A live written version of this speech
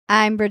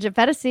I'm Bridget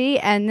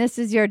Fetisi, and this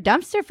is your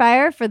dumpster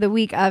fire for the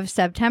week of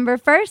September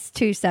 1st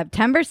to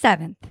September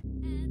 7th.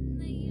 And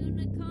the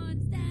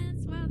unicorns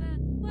dance while the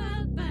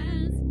world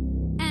burns.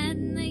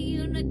 And the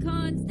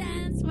unicorns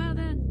dance while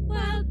the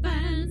world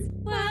burns.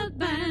 World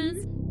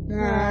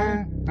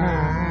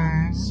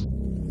burns.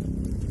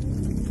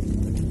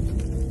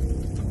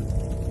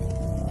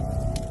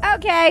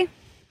 Okay.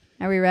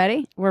 Are we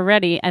ready? We're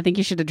ready. I think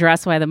you should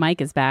address why the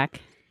mic is back.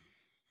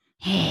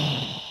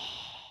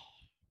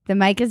 The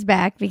mic is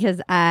back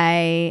because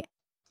I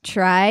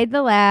tried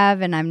the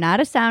lab and I'm not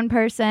a sound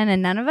person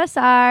and none of us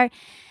are.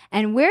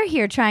 And we're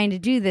here trying to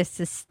do this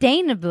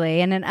sustainably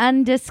in an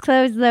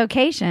undisclosed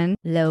location,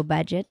 low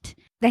budget.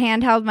 The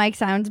handheld mic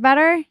sounds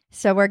better,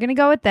 so we're going to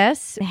go with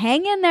this.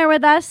 Hang in there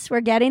with us.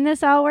 We're getting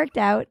this all worked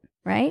out,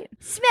 right?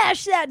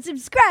 Smash that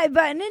subscribe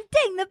button and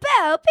ding the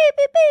bell. Pew,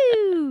 pew,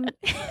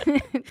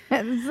 pew.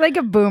 It's like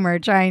a boomer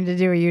trying to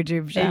do a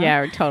YouTube show.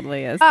 Yeah, it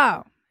totally is.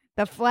 Oh,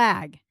 the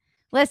flag.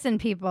 Listen,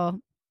 people.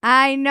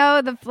 I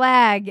know the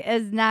flag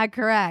is not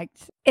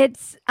correct.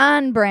 It's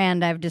on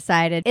brand, I've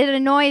decided. It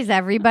annoys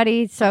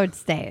everybody, so it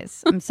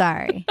stays. I'm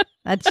sorry.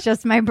 That's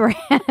just my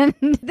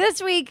brand. This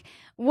week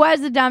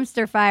was a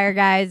dumpster fire,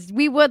 guys.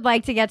 We would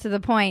like to get to the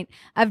point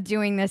of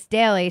doing this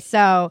daily.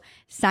 So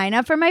sign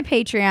up for my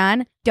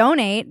Patreon.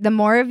 Donate. The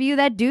more of you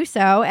that do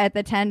so at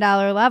the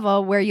 $10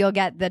 level, where you'll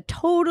get the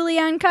totally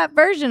uncut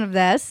version of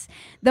this,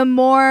 the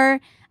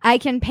more I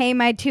can pay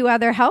my two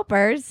other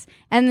helpers,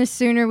 and the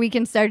sooner we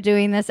can start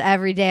doing this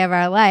every day of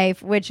our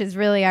life, which is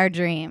really our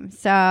dream.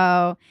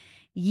 So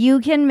you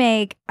can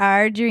make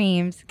our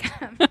dreams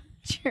come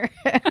true.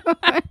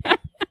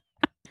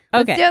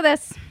 Let's do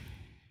this.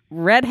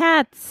 Red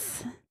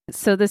hats.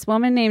 So this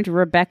woman named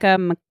Rebecca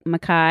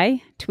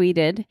Mackay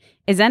tweeted,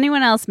 "Is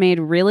anyone else made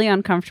really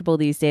uncomfortable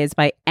these days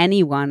by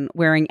anyone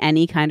wearing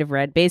any kind of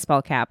red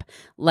baseball cap?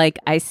 Like,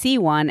 I see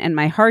one and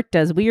my heart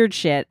does weird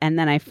shit, and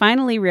then I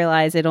finally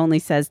realize it only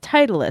says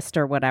Titleist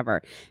or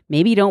whatever.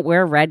 Maybe don't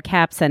wear red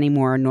caps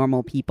anymore,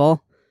 normal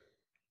people."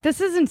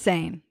 This is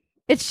insane.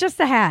 It's just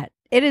a hat.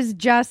 It is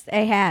just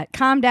a hat.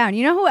 Calm down.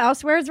 You know who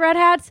else wears red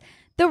hats?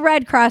 The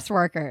Red Cross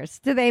workers.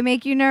 Do they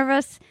make you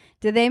nervous?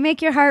 Do they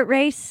make your heart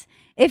race?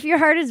 If your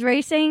heart is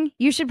racing,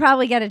 you should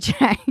probably get it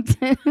checked.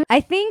 I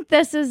think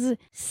this is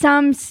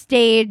some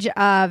stage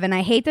of, and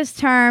I hate this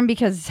term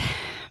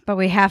but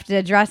we have to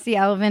address the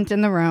elephant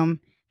in the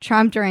room,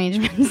 Trump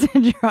derangement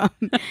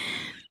syndrome.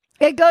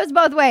 It goes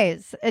both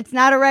ways. It's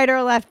not a right or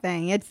a left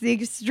thing. It's the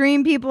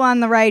extreme people on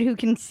the right who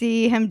can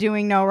see him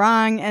doing no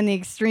wrong, and the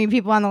extreme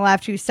people on the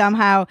left who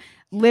somehow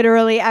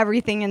literally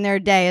everything in their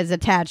day is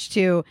attached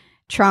to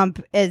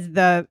Trump is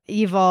the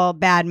evil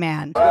bad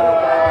man.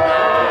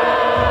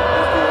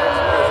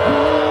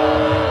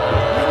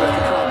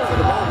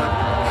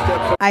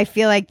 I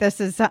feel like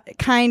this is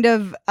kind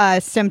of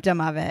a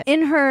symptom of it.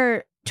 In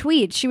her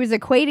tweet, she was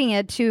equating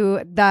it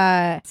to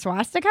the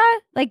swastika.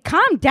 Like,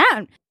 calm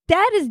down.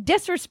 That is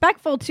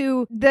disrespectful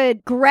to the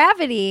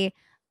gravity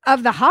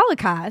of the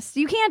Holocaust.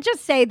 You can't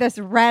just say this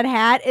red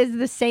hat is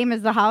the same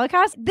as the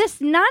Holocaust.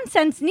 This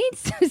nonsense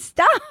needs to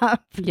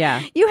stop.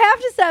 Yeah. You have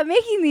to stop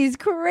making these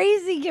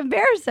crazy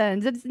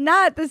comparisons. It's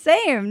not the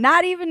same.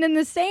 Not even in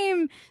the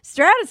same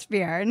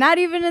stratosphere. Not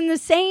even in the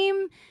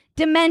same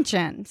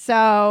dimension.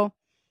 So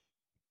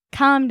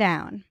calm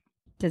down.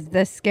 Does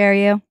this scare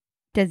you?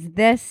 Does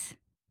this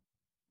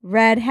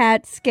red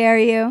hat scare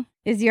you?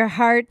 Is your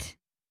heart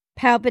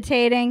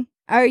palpitating?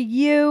 Are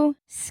you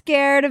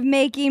scared of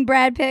making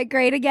Brad Pitt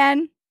great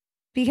again?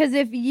 Because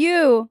if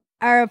you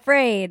are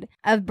afraid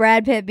of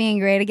Brad Pitt being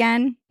great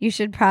again, you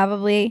should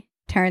probably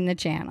turn the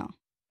channel.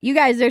 You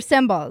guys are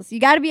symbols. You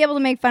got to be able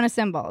to make fun of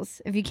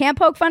symbols. If you can't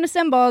poke fun of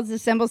symbols, the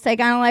symbols take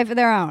on a life of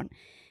their own.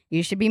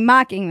 You should be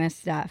mocking this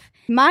stuff.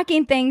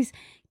 Mocking things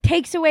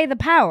takes away the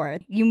power.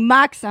 You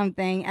mock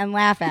something and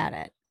laugh at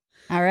it.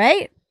 All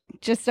right?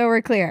 Just so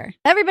we're clear.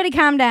 Everybody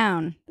calm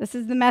down. This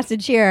is the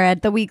message here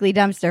at the weekly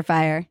dumpster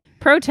fire.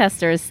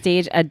 Protesters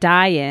stage a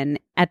die-in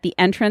at the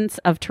entrance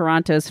of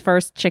Toronto's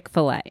first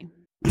Chick-fil-A.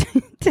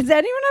 Does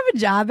anyone have a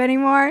job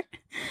anymore?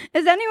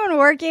 Is anyone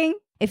working?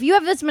 If you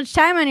have this much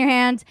time on your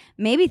hands,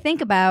 maybe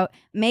think about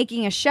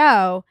making a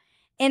show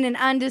in an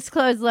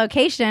undisclosed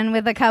location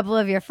with a couple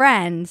of your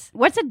friends.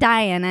 What's a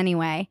die-in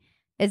anyway?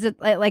 Is it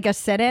like a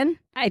sit-in?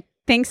 I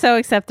think so,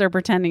 except they're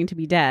pretending to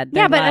be dead.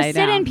 Yeah, They but lie a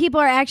sit-in, down.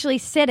 people are actually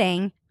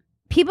sitting.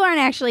 People aren't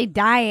actually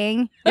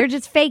dying. They're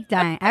just fake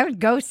dying. I would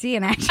go see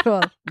an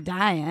actual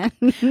die-in.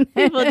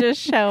 People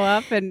just show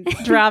up and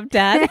drop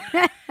dead.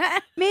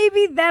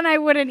 Maybe then I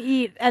wouldn't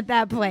eat at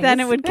that place. Then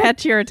it would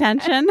catch your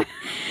attention. The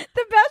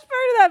best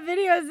part of that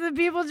video is the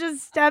people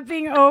just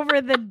stepping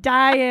over the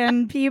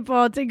die-in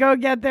people to go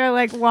get their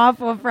like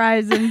waffle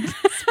fries and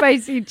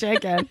spicy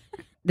chicken.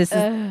 This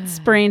has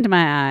sprained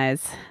my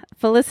eyes.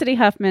 Felicity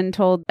Huffman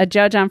told a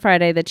judge on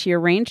Friday that she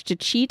arranged to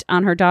cheat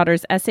on her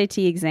daughter's SAT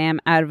exam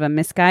out of a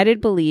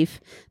misguided belief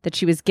that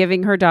she was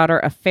giving her daughter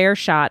a fair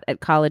shot at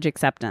college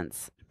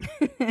acceptance.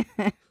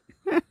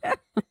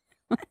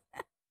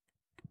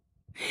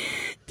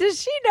 Does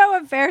she know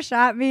what fair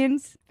shot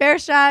means? Fair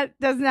shot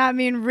does not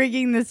mean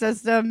rigging the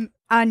system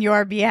on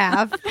your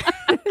behalf.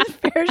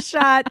 Fair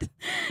shot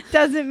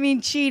doesn't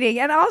mean cheating.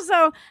 And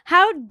also,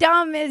 how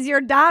dumb is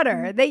your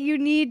daughter that you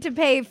need to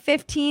pay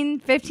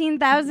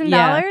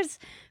 $15,000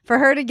 for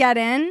her to get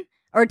in,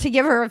 or to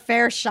give her a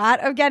fair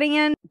shot of getting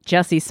in?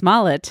 Jussie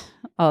Smollett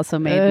also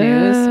made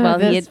news. Well,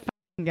 he had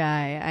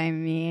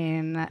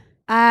guy.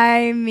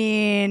 I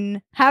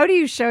mean, how do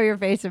you show your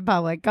face in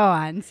public? Go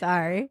on.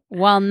 Sorry.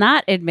 While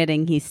not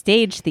admitting he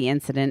staged the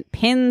incident,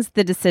 pins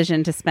the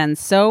decision to spend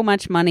so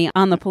much money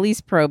on the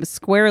police probe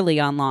squarely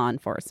on law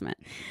enforcement.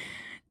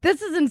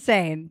 This is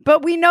insane.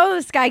 But we know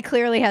this guy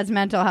clearly has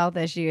mental health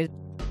issues.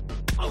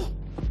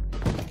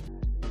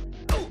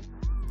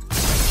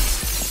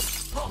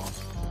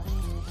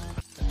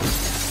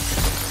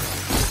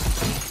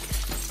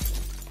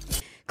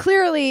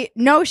 Clearly,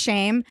 no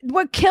shame.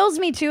 What kills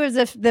me, too, is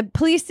if the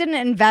police didn't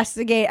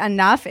investigate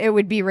enough, it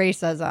would be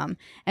racism.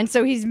 And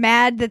so he's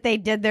mad that they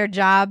did their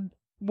job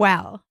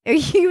well.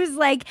 He was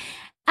like,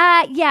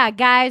 yeah,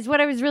 guys,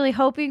 what I was really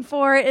hoping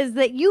for is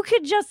that you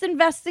could just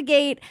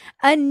investigate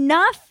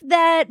enough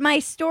that my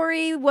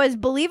story was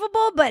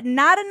believable, but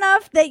not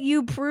enough that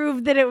you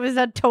proved that it was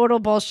a total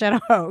bullshit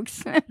hoax.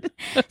 Somewhere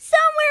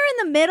in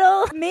the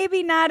middle,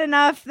 maybe not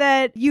enough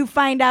that you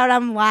find out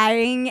I'm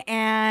lying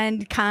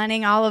and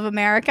conning all of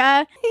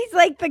America. He's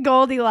like the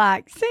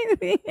Goldilocks.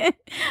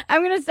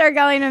 I'm going to start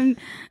calling him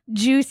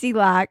Juicy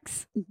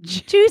Locks.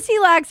 Juicy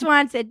Locks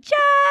wants it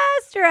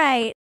just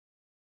right.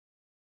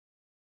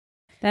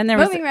 Then there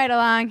was Moving right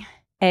along.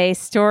 a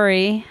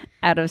story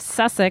out of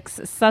Sussex.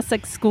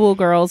 Sussex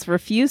schoolgirls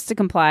refused to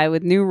comply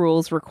with new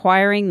rules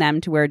requiring them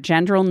to wear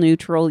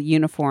gender-neutral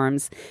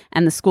uniforms,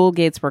 and the school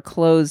gates were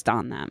closed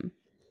on them.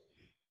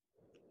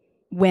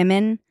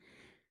 Women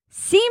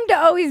seem to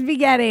always be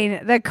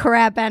getting the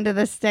crap end of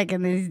the stick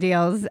in these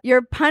deals.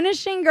 You're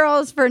punishing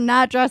girls for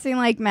not dressing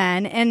like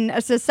men in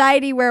a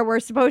society where we're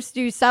supposed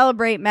to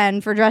celebrate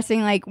men for dressing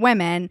like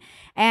women.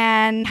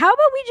 And how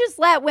about we just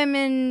let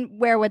women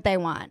wear what they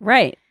want?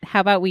 Right.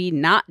 How about we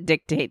not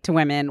dictate to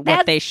women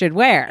what they should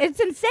wear? It's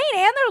insane.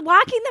 And they're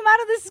locking them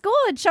out of the school.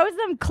 It shows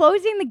them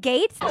closing the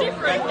gates.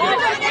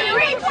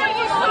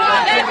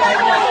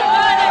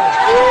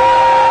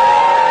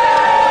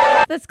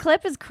 This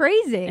clip is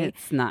crazy.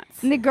 It's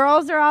nuts. And the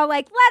girls are all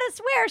like, let us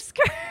wear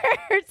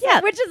skirts. Yeah.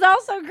 Which is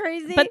also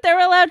crazy. But they're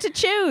allowed to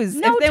choose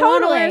if they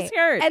want to wear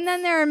skirts. And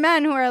then there are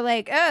men who are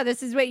like, oh,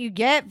 this is what you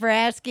get for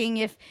asking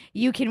if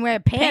you can wear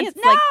pants.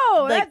 Like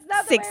that's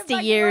not the way it 60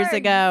 fucking years works.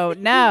 ago.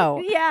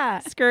 No. Yeah.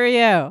 Screw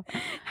you.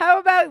 How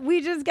about we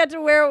just get to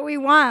wear what we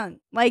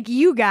want? Like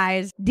you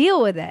guys,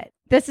 deal with it.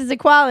 This is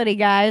equality,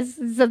 guys.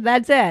 So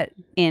that's it.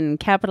 In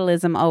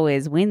Capitalism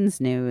Always Wins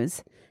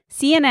news,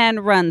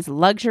 CNN runs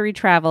luxury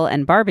travel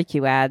and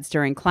barbecue ads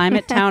during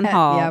Climate Town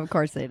Hall. Yeah, of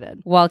course they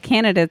did. While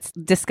candidates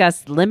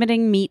discuss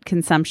limiting meat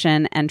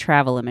consumption and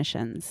travel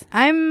emissions.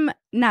 I'm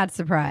not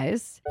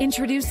surprised.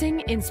 Introducing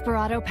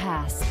Inspirato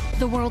Pass,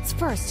 the world's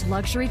first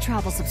luxury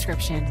travel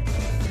subscription.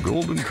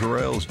 Golden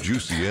Corral's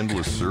juicy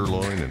endless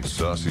sirloin and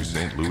saucy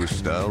St. Louis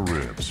style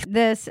ribs.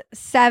 This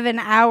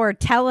 7-hour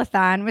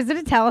telethon. Was it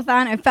a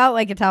telethon? It felt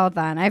like a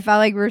telethon. I felt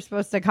like we were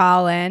supposed to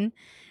call in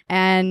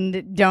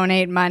and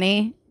donate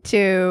money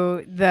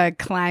to the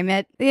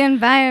climate. The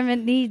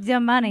environment needs your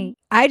money.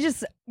 I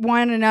just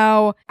want to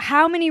know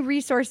how many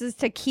resources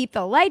to keep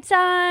the lights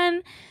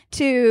on,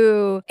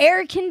 to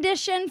air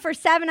condition for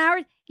 7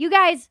 hours. You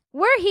guys,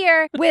 we're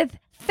here with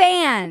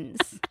fans.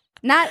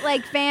 Not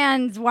like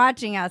fans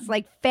watching us,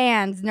 like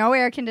fans, no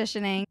air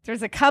conditioning.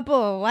 There's a couple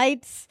of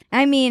lights.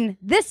 I mean,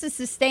 this is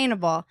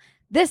sustainable.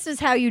 This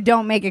is how you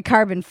don't make a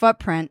carbon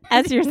footprint.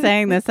 As you're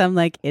saying this, I'm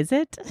like, is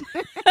it?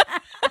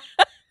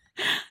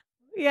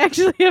 We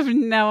actually have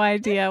no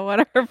idea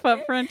what our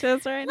footprint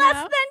is right Less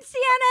now. than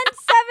CNN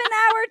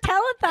 7-hour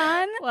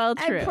telethon. Well,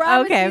 I true.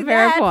 promise Okay, you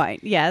fair that.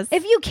 point. Yes.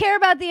 If you care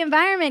about the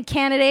environment,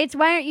 candidates,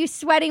 why aren't you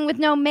sweating with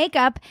no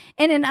makeup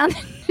in an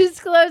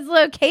undisclosed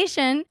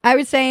location? I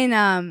was saying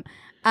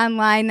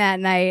online that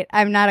night,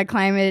 I'm not a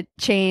climate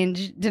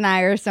change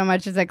denier so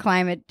much as a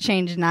climate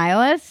change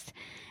nihilist.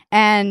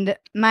 And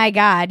my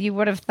God, you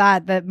would have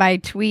thought that my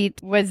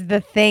tweet was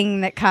the thing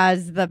that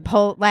caused the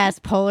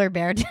last polar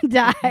bear to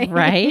die.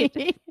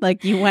 Right?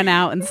 Like you went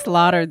out and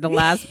slaughtered the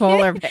last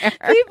polar bear.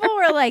 People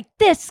were like,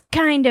 this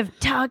kind of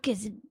talk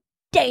is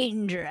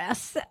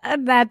dangerous.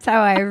 And that's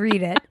how I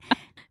read it.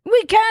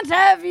 We can't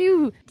have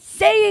you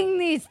saying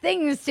these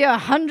things to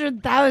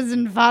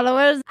 100,000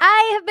 followers.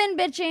 I have been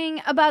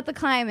bitching about the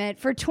climate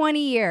for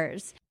 20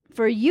 years.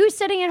 For you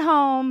sitting at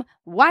home,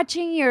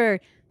 watching your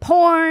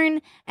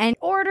porn and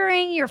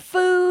ordering your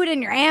food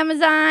and your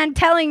Amazon,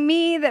 telling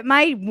me that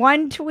my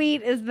one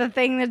tweet is the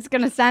thing that's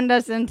going to send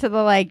us into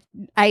the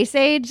ice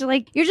age.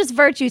 Like, you're just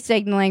virtue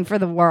signaling for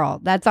the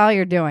world. That's all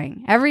you're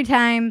doing. Every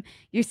time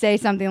you say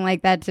something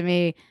like that to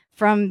me,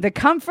 from the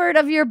comfort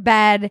of your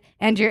bed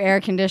and your air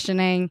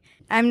conditioning.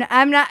 I'm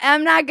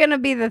not going to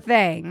be the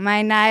thing.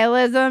 My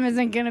nihilism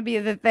isn't going to be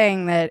the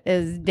thing that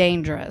is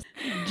dangerous.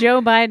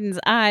 Joe Biden's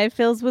eye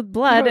fills with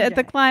blood at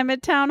the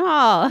climate town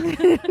hall.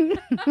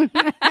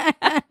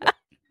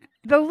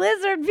 The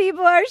lizard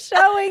people are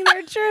showing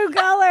their true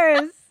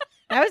colors.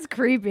 That was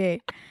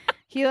creepy.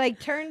 He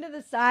turned to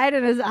the side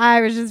and his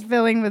eye was just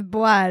filling with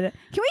blood.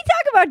 Can we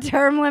talk about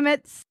term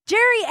limits?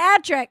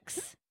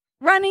 Geriatrics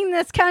running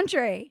this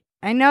country.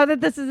 I know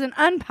that this is an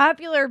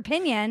unpopular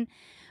opinion,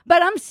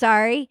 but I'm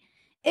sorry.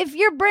 If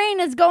your brain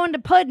is going to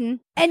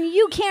pudding and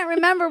you can't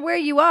remember where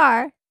you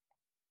are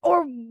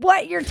or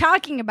what you're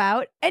talking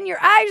about and your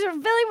eyes are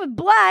filling with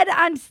blood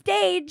on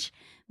stage,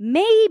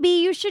 maybe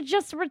you should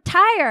just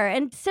retire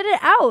and sit it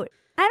out.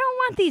 I don't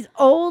want these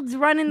olds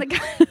running the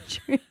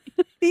country.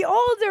 The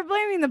olds are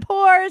blaming the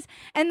poors,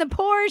 and the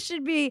poors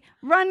should be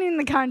running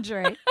the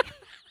country.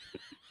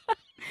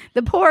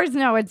 The poors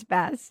know what's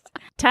best.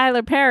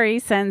 Tyler Perry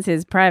sends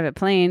his private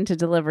plane to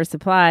deliver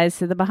supplies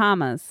to the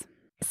Bahamas.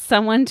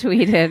 Someone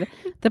tweeted,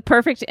 the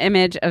perfect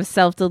image of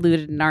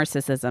self-deluded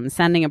narcissism,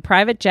 sending a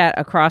private jet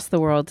across the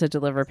world to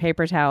deliver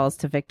paper towels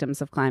to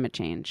victims of climate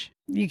change.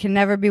 You can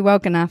never be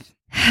woke enough.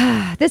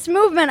 This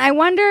movement, I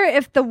wonder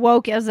if the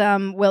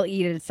wokeism will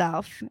eat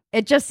itself.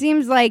 It just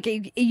seems like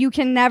you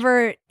can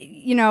never,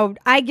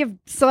 I give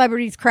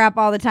celebrities crap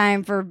all the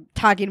time for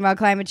talking about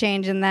climate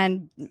change and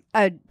then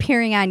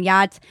appearing on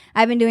yachts.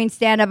 I've been doing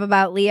stand-up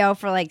about Leo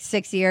for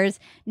 6 years.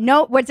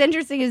 What's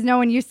interesting is no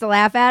one used to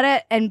laugh at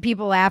it, and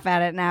people laugh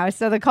at it now.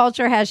 So the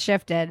culture has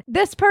shifted.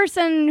 This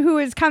person who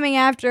is coming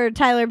after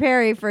Tyler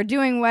Perry for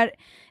doing what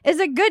is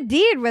a good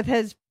deed with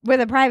a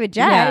private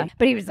jet,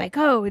 but he was like,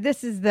 oh,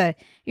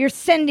 you're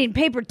sending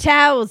paper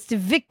towels to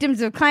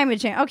victims of climate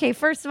change. Okay,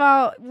 first of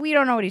all, we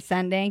don't know what he's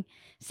sending.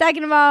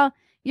 Second of all,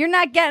 you're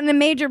not getting a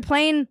major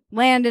plane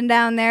landing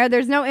down there.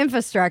 There's no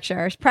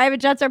infrastructure.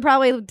 Private jets are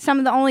probably some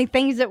of the only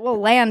things that will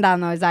land on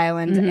those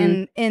islands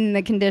in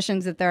the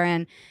conditions that they're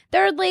in.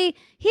 Thirdly,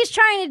 he's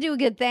trying to do a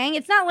good thing.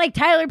 It's not like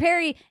Tyler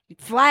Perry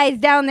flies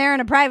down there in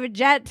a private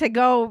jet to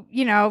go,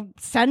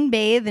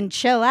 sunbathe and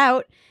chill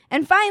out.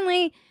 And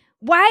finally,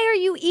 why are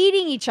you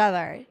eating each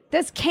other?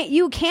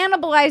 You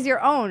cannibalize your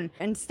own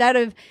instead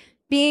of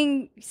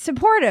being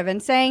supportive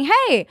and saying,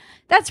 hey,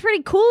 that's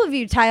pretty cool of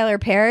you, Tyler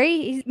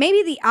Perry. He's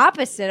maybe the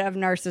opposite of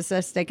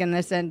narcissistic in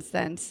this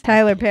instance.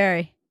 Tyler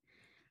Perry,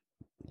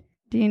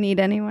 do you need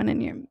anyone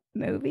in your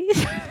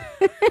movies?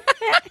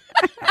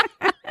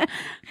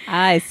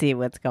 I see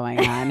what's going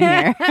on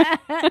here.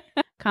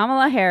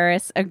 Kamala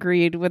Harris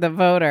agreed with a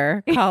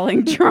voter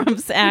calling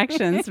Trump's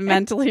actions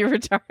mentally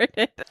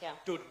retarded.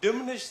 To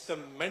diminish the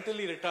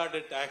mentally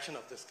retarded action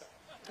of this guy.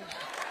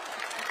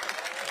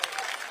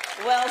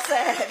 Well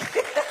said.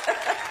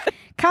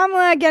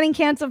 Kamala getting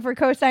canceled for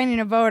co-signing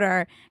a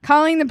voter,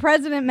 calling the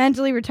president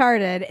mentally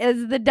retarded,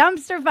 is the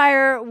dumpster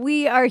fire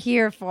we are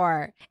here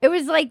for. It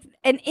was like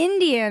an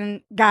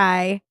Indian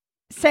guy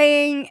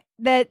saying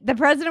that the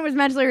president was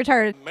mentally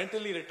retarded.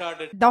 Mentally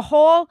retarded. The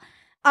whole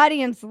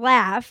audience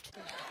laughed.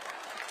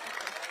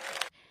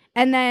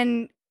 And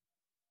then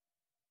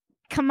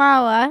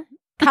Kamala.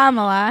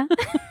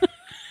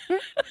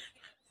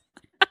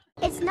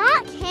 It's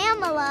not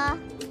Kamala.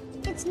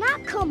 It's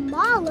not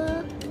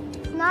Kamala.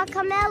 It's not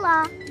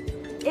Kamala.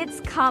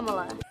 It's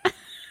Kamala.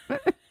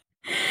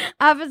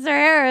 Officer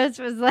Harris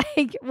was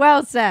like,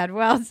 well said,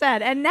 well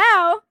said. And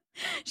now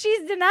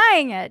she's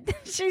denying it.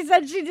 She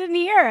said she didn't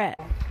hear it.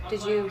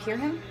 Did you hear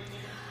him?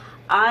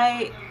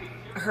 I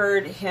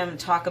heard him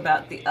talk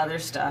about the other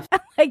stuff.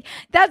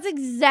 That's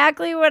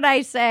exactly what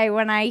I say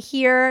when I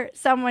hear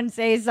someone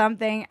say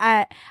something.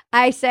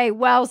 I say,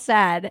 well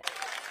said.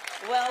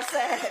 Well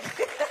said.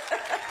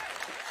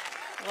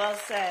 Well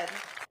said.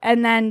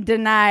 And then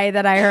deny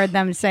that I heard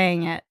them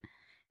saying it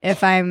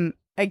if I'm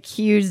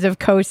accused of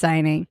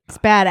co-signing. It's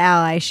bad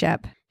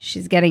allyship.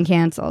 She's getting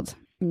canceled.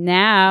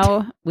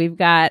 Now we've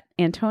got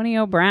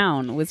Antonio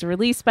Brown was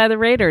released by the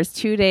Raiders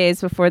 2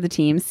 days before the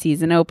team's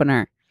season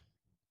opener.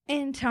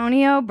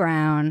 Antonio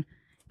Brown,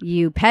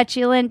 you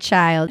petulant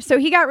child. So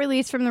he got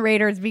released from the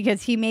Raiders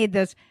because he made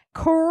this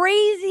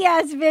crazy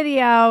ass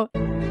video.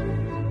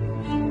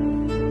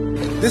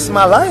 This is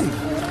my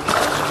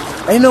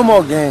life. Ain't no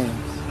more games.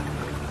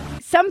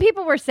 Some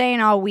people were saying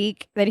all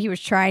week that he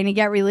was trying to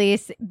get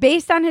released.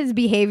 Based on his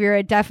behavior,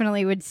 it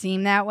definitely would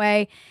seem that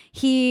way.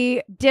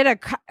 He did a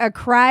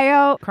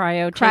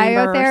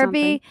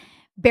cryotherapy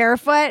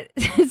barefoot,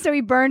 so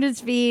he burned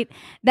his feet.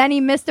 Then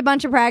he missed a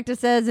bunch of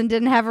practices and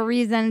didn't have a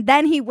reason.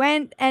 Then he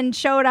went and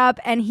showed up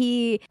and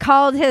he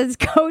called his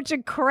coach a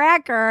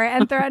cracker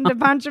and threatened to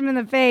punch him in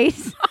the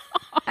face.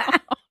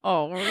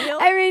 Oh, really?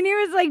 I mean, he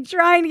was like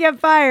trying to get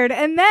fired.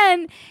 And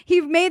then he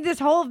made this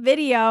whole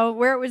video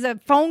where it was a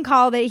phone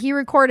call that he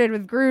recorded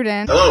with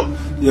Gruden. Hello.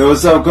 Yo,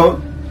 what's up, coach?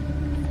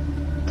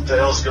 What the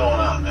hell's going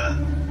on,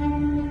 man?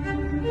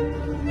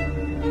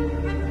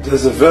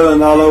 There's a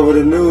villain all over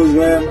the news,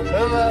 man.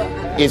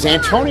 Is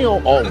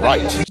Antonio all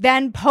right?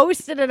 Then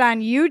posted it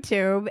on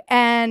YouTube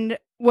and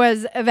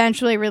was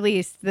eventually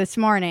released this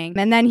morning.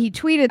 And then he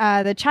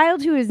tweeted, the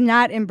child who is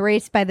not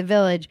embraced by the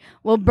village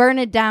will burn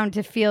it down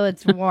to feel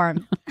its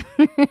warmth.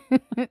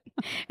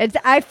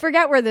 I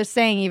forget where this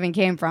saying even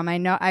came from. I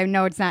know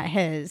it's not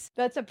his.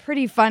 That's a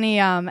pretty funny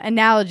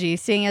analogy,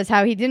 seeing as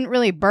how he didn't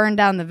really burn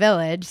down the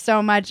village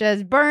so much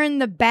as burn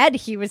the bed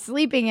he was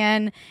sleeping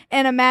in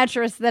a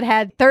mattress that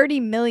had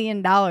 $30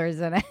 million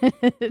in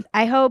it.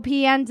 I hope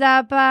he ends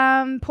up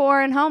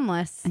poor and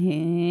homeless.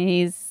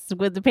 He's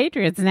with the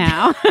Patriots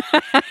now.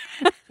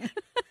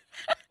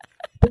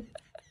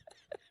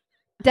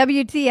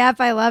 WTF,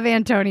 I love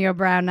Antonio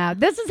Brown now.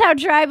 This is how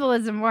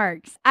tribalism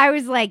works. I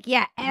was like,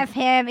 yeah, F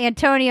him,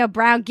 Antonio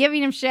Brown,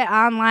 giving him shit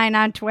online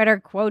on Twitter,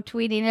 quote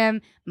tweeting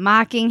him,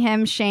 mocking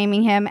him,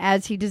 shaming him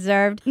as he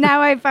deserved.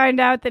 Now I find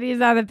out that he's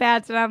on the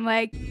Pats and I'm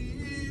like,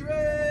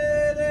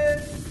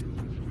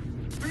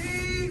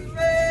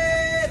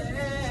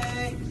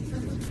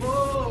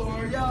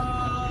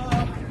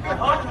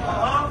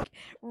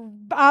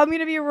 I'm going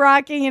to be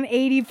rocking an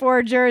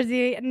 84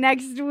 jersey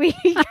next week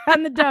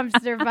on the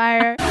dumpster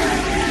fire.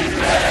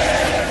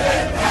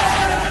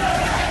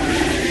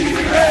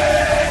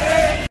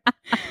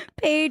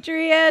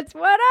 Patriots,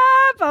 what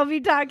up? I'll be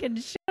talking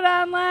shit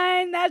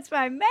online. That's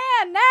my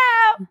man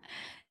now.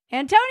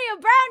 Antonio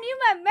Brown, you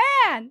my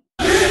man.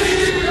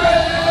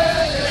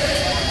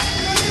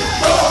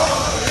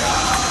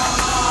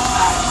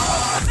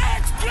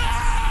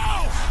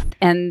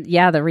 And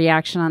yeah, the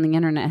reaction on the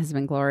internet has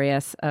been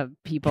glorious of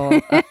people.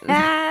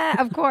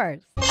 Of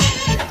course.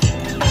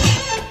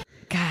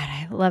 God,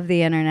 I love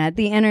the internet.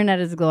 The internet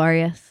is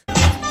glorious.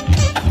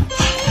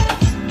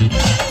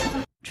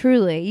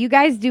 Truly, you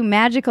guys do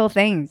magical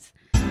things.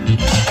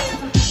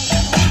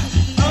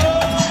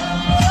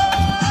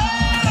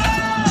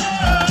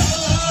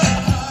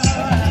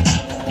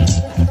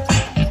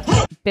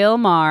 Bill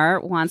Maher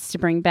wants to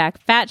bring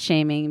back fat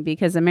shaming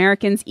because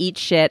Americans eat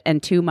shit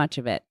and too much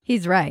of it.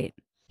 He's right.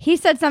 He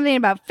said something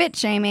about fit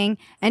shaming,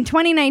 and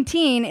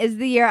 2019 is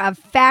the year of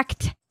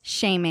fact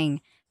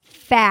shaming.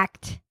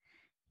 Fact.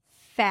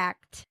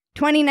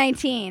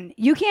 2019.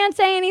 You can't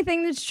say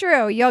anything that's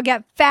true. You'll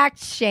get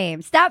fact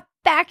shamed. Stop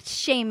fact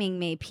shaming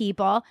me,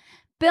 people.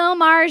 Bill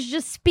Maher's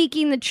just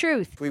speaking the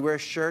truth. We wear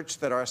shirts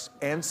that our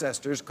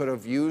ancestors could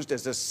have used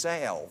as a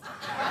sail.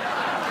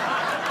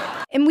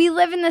 And we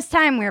live in this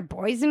time where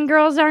boys and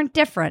girls aren't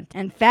different,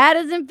 and fat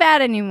isn't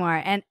fat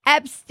anymore, and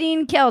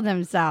Epstein killed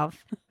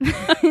himself.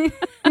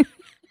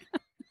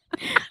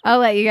 I'll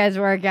let you guys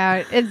work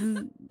out.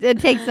 It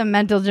takes some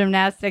mental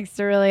gymnastics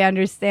to really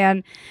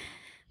understand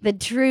the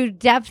true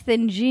depth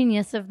and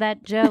genius of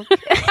that joke.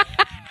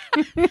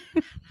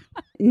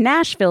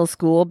 Nashville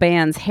school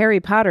bans Harry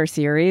Potter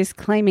series,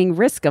 claiming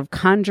risk of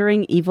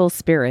conjuring evil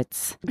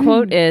spirits. The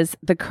quote is,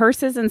 "The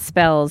curses and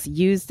spells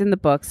used in the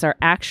books are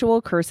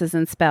actual curses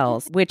and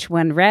spells, which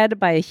when read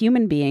by a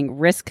human being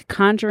risk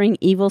conjuring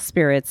evil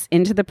spirits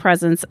into the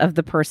presence of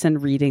the person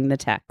reading the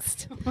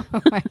text."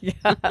 Oh my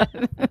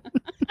God.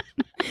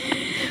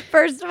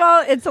 First of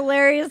all, it's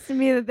hilarious to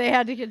me that they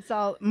had to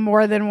consult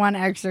more than one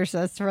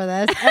exorcist for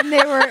this. And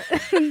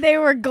they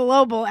were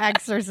global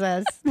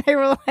exorcists. They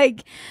were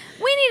like,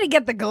 we need to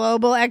get the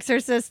global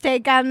exorcist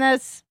take on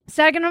this.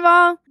 Second of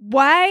all,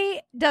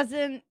 why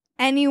doesn't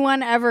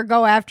anyone ever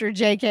go after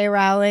J.K.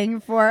 Rowling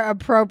for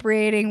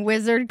appropriating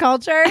wizard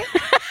culture?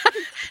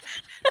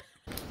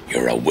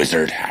 You're a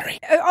wizard, Harry.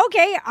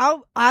 Okay,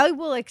 I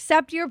will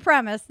accept your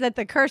premise that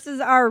the curses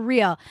are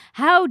real.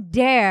 How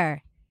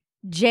dare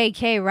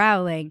J.K.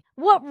 Rowling?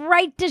 What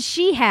right does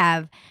she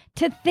have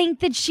to think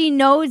that she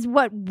knows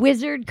what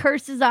wizard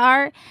curses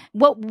are?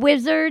 What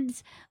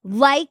wizards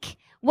like?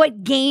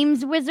 What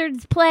games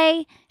wizards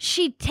play?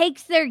 She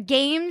takes their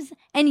games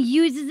and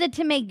uses it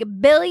to make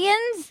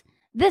billions?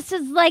 This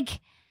is like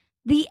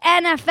the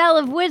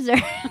NFL of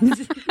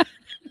wizards.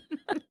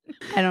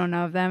 I don't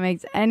know if that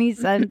makes any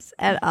sense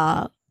at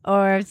all.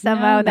 Or if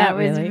somehow that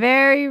was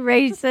very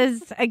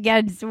racist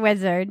against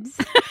wizards.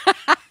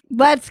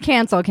 Let's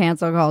cancel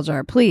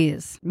culture,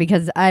 please,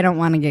 because I don't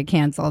want to get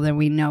canceled and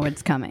we know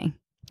it's coming.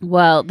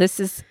 Well, this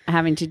is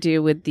having to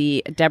do with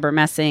the Deborah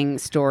Messing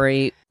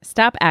story.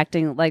 Stop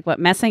acting like what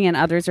Messing and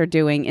others are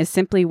doing is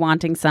simply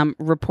wanting some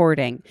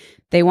reporting.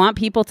 They want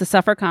people to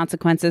suffer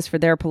consequences for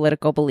their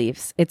political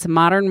beliefs. It's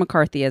modern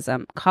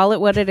McCarthyism. Call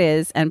it what it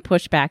is and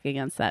push back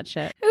against that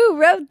shit.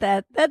 Who wrote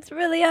that? That's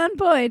really on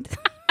point.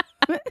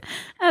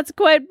 That's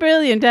quite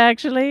brilliant,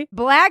 actually.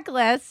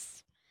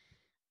 Blacklists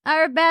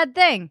are a bad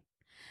thing.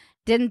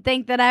 Didn't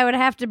think that I would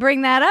have to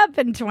bring that up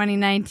in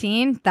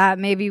 2019. Thought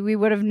maybe we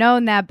would have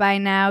known that by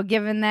now,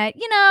 given that,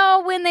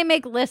 when they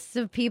make lists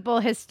of people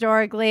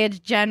historically, it's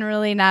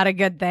generally not a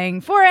good thing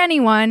for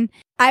anyone.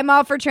 I'm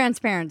all for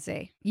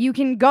transparency. You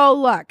can go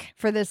look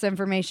for this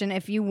information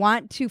if you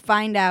want to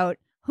find out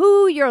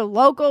who your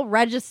local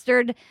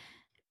registered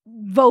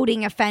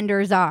voting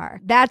offenders are.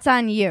 That's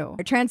on you.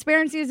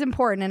 Transparency is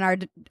important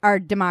in our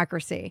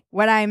democracy.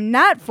 What I'm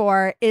not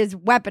for is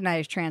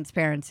weaponized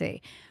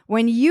transparency.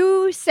 When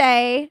you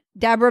say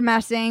Deborah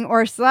Messing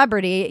or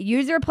celebrity,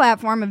 use your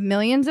platform of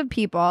millions of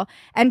people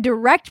and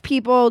direct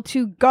people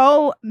to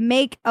go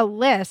make a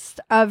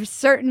list of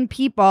certain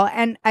people.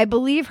 And I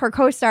believe her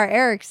co-star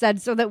Eric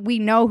said so that we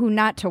know who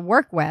not to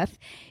work with.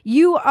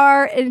 You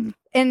are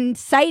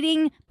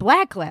inciting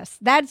blacklists.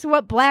 That's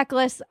what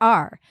blacklists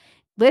are.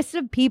 Lists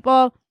of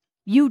people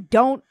you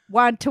don't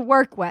want to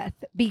work with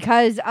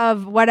because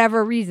of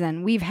whatever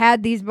reason. We've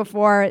had these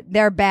before.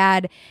 They're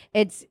bad.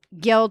 It's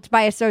guilt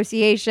by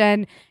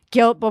association,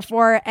 guilt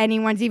before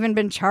anyone's even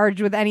been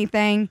charged with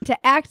anything.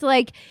 To act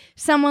like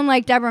someone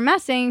like Deborah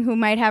Messing, who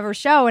might have her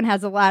show and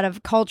has a lot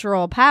of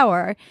cultural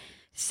power,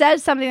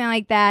 says something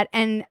like that,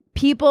 and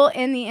people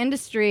in the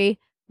industry,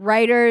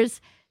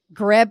 writers,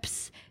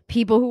 grips,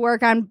 people who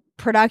work on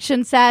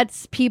production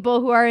sets,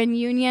 people who are in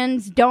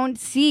unions, don't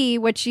see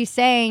what she's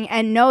saying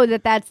and know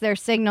that that's their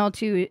signal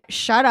to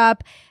shut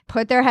up,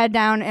 put their head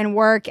down and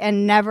work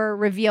and never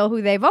reveal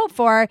who they vote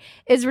for,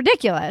 is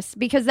ridiculous,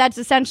 because that's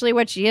essentially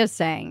what she is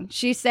saying.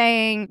 She's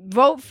saying,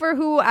 vote for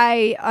who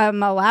I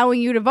am allowing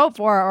you to vote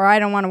for, or I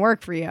don't want to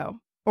work for you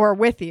or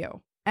with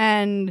you.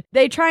 And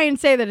they try and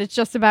say that it's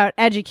just about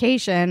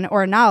education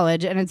or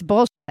knowledge, and it's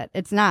bullshit.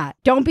 It's not.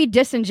 Don't be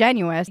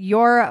disingenuous.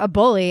 You're a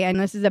bully, and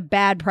this is a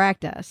bad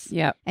practice.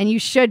 Yep. And you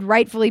should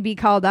rightfully be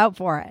called out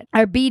for it.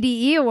 Our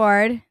BDE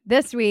award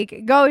this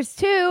week goes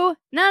to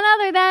none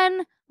other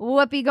than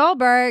Whoopi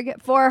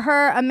Goldberg for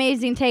her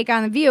amazing take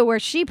on The View, where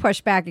she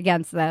pushed back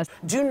against this.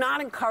 Do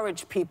not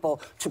encourage people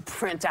to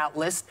print out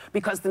lists,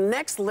 because the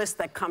next list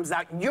that comes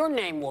out, your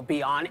name will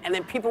be on, and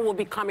then people will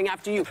be coming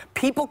after you.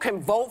 People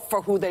can vote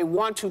for who they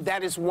want to.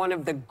 That is one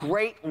of the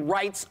great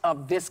rights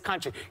of this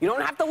country. You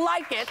don't have to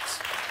like it,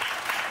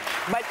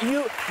 but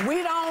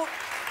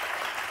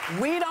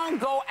we don't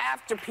go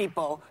after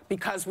people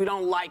because we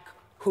don't like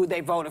who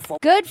they voted for.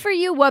 Good for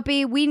you,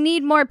 Whoopi. We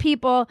need more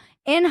people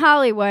in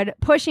Hollywood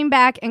pushing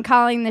back and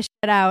calling this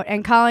shit out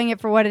and calling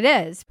it for what it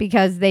is,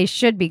 because they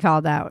should be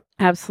called out.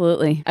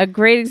 Absolutely. A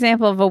great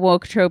example of a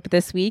woke trope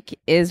this week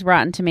is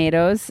Rotten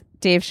Tomatoes,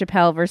 Dave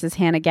Chappelle versus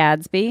Hannah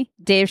Gadsby.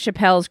 Dave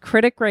Chappelle's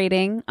critic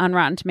rating on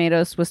Rotten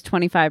Tomatoes was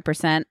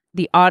 25%.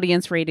 The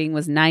audience rating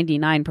was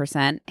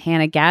 99%.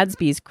 Hannah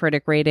Gadsby's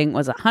critic rating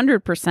was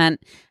 100%,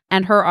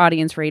 and her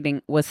audience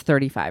rating was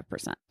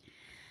 35%.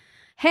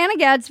 Hannah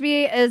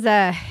Gadsby is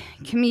a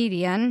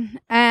comedian,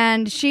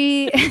 and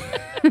she...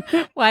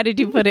 Why did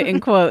you put it in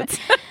quotes?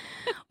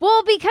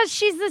 Well, because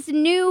she's this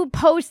new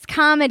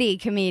post-comedy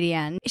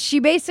comedian. She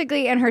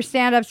basically, in her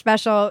stand-up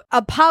special,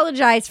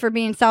 apologized for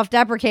being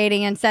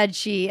self-deprecating and said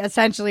she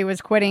essentially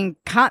was quitting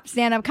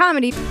stand-up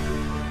comedy.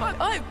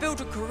 I've built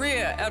a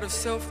career out of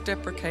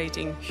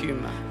self-deprecating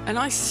humor, and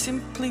I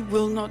simply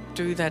will not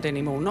do that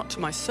anymore, not to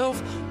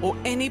myself or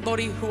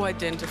anybody who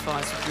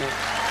identifies with me.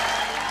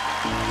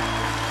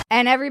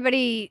 And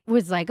everybody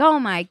was like, oh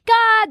my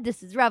God,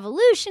 this is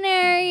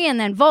revolutionary. And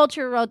then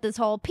Vulture wrote this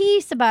whole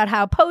piece about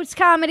how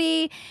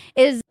post-comedy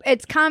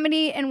it's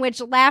comedy in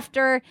which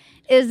laughter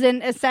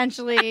isn't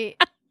essentially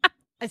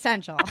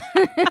essential.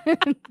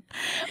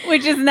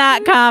 Which is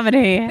not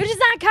comedy. Which is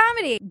not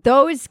comedy.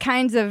 Those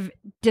kinds of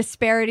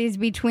disparities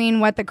between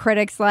what the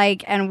critics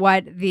like and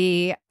what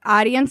the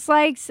audience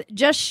likes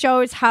just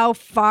shows how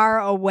far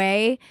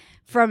away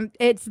from,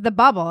 it's the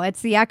bubble,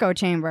 it's the echo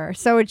chamber.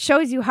 So it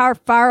shows you how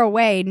far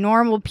away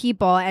normal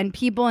people and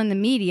people in the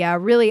media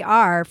really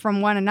are from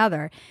one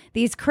another.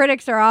 These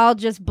critics are all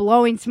just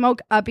blowing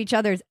smoke up each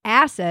other's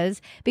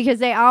asses because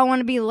they all want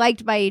to be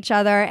liked by each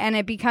other, and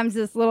it becomes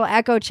this little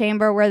echo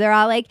chamber where they're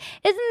all like,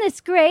 isn't this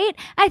great?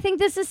 I think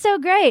this is so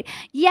great.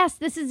 Yes,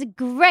 this is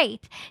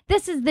great.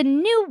 This is the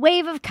new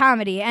wave of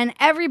comedy. And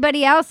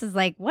everybody else is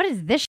like, what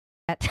is this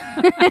shit?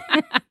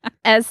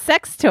 As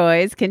sex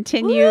toys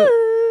continue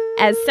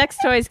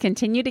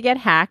to get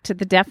hacked,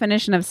 the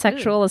definition of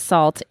sexual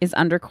assault is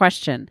under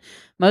question.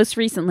 Most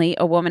recently,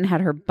 a woman had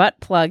her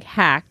butt plug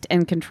hacked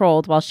and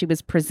controlled while she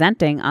was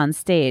presenting on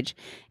stage.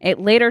 It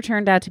later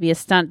turned out to be a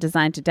stunt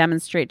designed to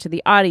demonstrate to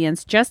the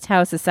audience just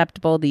how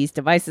susceptible these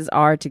devices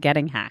are to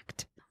getting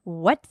hacked.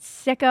 What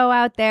sicko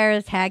out there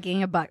is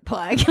hacking a butt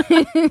plug?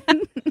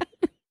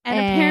 And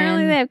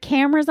apparently they have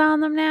cameras on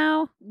them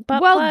now.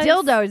 Plugs.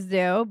 Dildos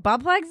do.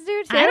 Butt plugs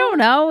do too? I don't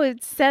know.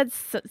 It said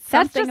something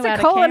That's just about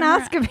a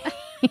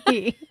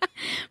colonoscopy.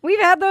 We've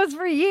had those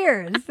for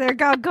years. They're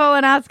called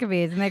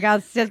colonoscopies, and they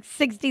cost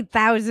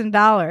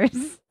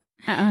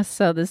 $60,000.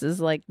 So this is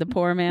like the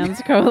poor man's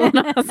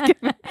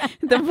colonoscopy.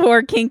 The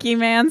poor kinky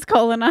man's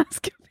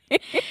colonoscopy.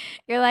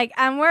 You're like,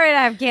 I'm worried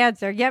I have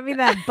cancer. Get me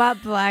that butt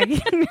plug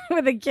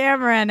with a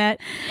camera in it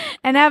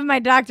and have my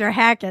doctor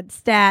hack it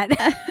stat.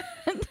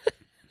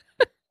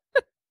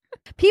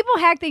 People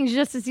hack things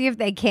just to see if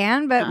they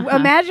can, but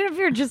imagine if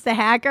you're just a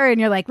hacker and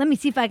you're like, let me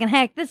see if I can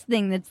hack this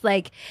thing that's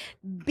like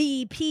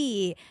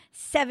BP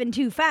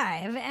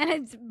 725 and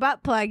it's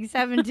butt plug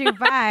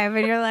 725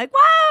 and you're like,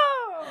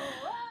 whoa!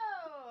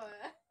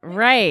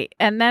 Right.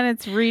 And then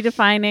it's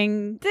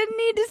redefining Didn't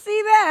need to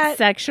see that.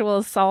 sexual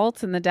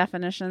assault and the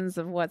definitions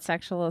of what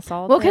sexual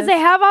assault Well, is. because they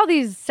have all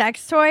these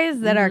sex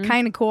toys that are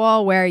kind of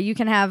cool where you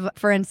can have,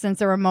 for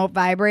instance, a remote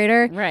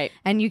vibrator. Right.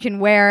 And you can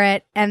wear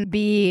it and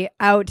be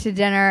out to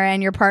dinner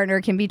and your partner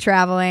can be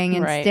traveling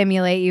and Right.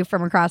 stimulate you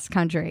from across the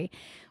country.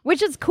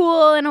 Which is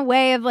cool in a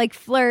way of like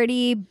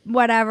flirty,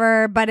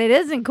 whatever. But it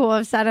isn't cool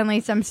if suddenly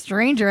some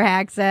stranger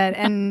hacks it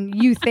and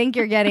you think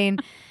you're getting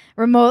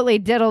remotely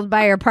diddled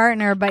by your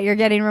partner, but you're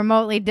getting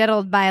remotely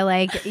diddled by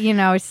like, you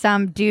know,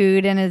 some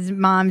dude in his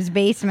mom's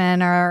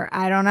basement or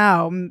I don't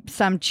know,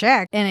 some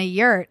chick in a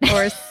yurt.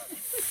 Or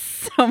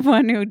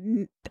someone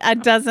who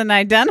doesn't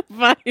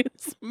identify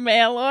as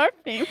male or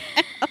female.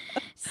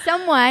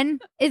 Someone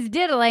is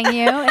diddling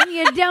you and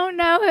you don't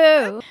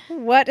know who.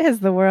 What has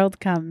the world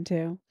come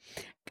to?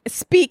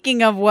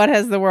 Speaking of what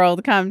has the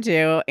world come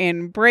to,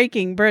 in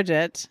Breaking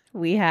Bridget,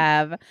 we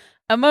have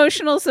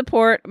emotional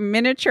support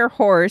miniature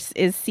horse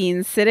is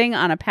seen sitting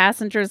on a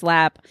passenger's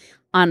lap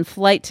on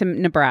flight to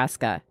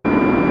Nebraska.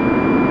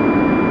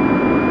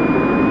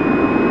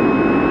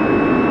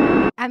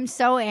 I'm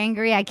so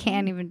angry I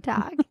can't even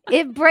talk.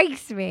 It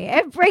breaks me.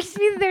 It breaks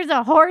me that there's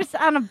a horse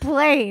on a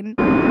plane.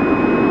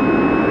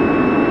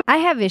 I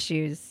have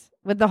issues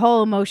with the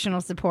whole emotional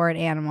support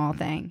animal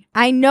thing.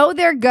 I know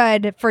they're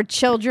good for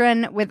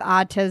children with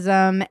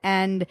autism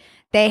and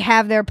they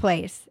have their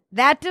place.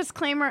 That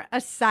disclaimer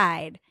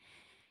aside,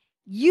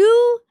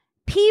 you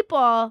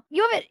people,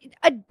 you have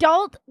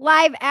adult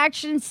live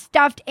action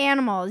stuffed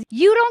animals.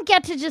 You don't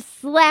get to just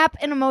slap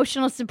an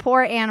emotional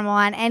support animal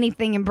on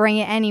anything and bring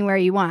it anywhere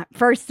you want.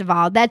 First of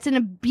all, that's an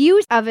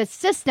abuse of a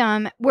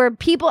system where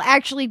people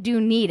actually do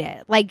need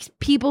it. Like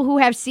people who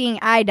have seeing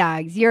eye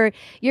dogs. You're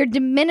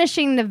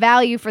diminishing the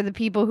value for the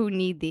people who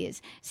need these.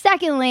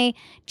 Secondly,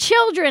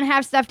 children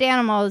have stuffed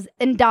animals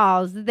and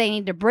dolls that they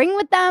need to bring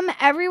with them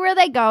everywhere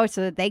they go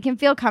so that they can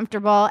feel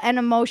comfortable and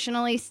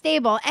emotionally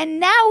stable. And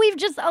now we've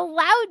just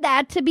allowed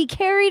that to be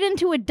carried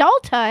into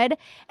adulthood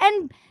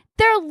and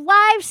they're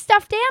live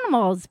stuffed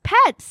animals,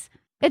 pets.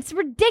 It's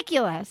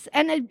ridiculous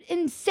and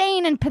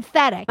insane and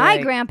pathetic. Right.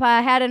 My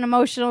grandpa had an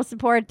emotional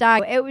support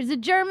dog. It was a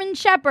German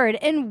Shepherd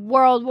in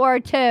World War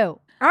II.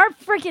 Our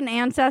freaking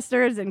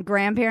ancestors and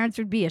grandparents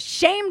would be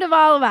ashamed of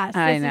all of us.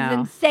 I This know. is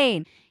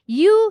insane.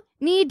 You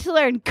need to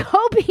learn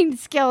coping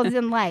skills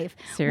in life.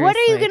 What are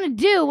you Seriously. going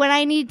to do when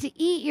I need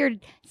to eat your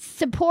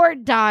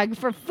support dog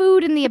for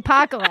food in the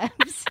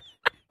apocalypse?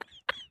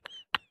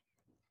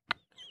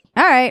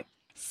 All right.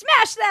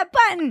 Smash that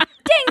button.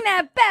 Ding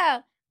that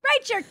bell.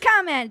 Write your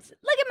comments.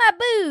 Look at my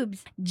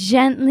boobs.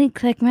 Gently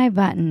click my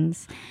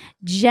buttons.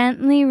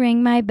 Gently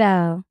ring my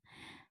bell.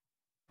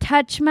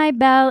 Touch my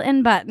bell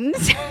and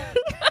buttons.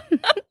 Come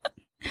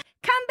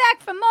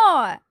back for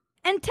more.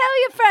 And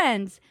tell your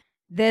friends.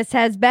 This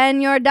has been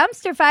your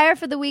Dumpster Fire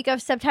for the week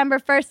of September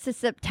 1st to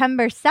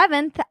September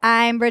 7th.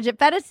 I'm Bridget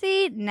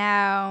Fetisi.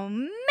 Now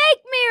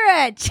make me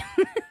rich.